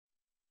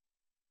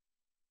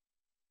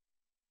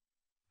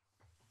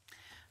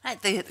Right,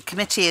 the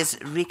committee is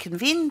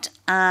reconvened,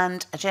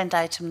 and agenda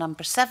item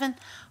number 7,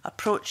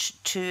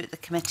 approach to the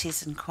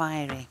committee's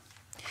inquiry.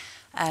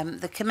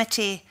 The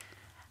committee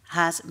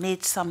has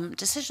made some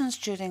decisions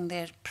during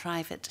their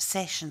private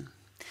session.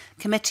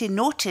 Committee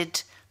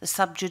noted the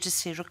sub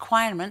judice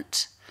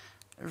requirement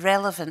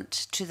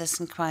relevant to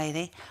this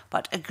inquiry,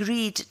 but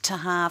agreed to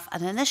have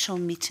an initial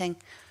meeting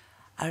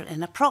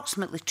in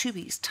approximately 2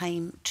 weeks'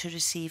 time to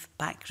receive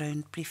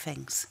background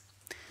briefings.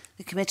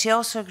 The committee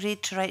also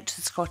agreed to write to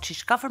the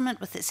Scottish Government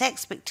with its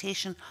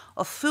expectation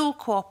of full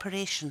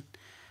cooperation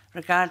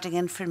regarding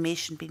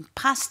information being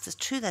passed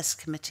to this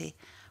committee,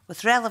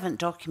 with relevant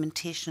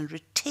documentation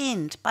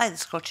retained by the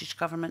Scottish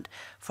Government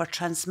for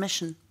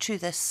transmission to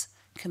this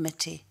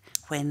committee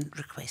when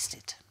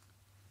requested.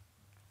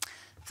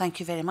 Thank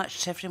you very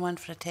much to everyone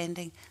for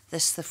attending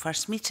this, the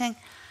first meeting.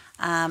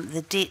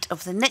 The date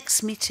of the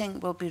next meeting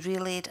will be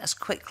relayed as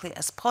quickly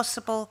as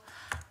possible,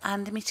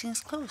 and the meeting is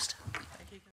closed.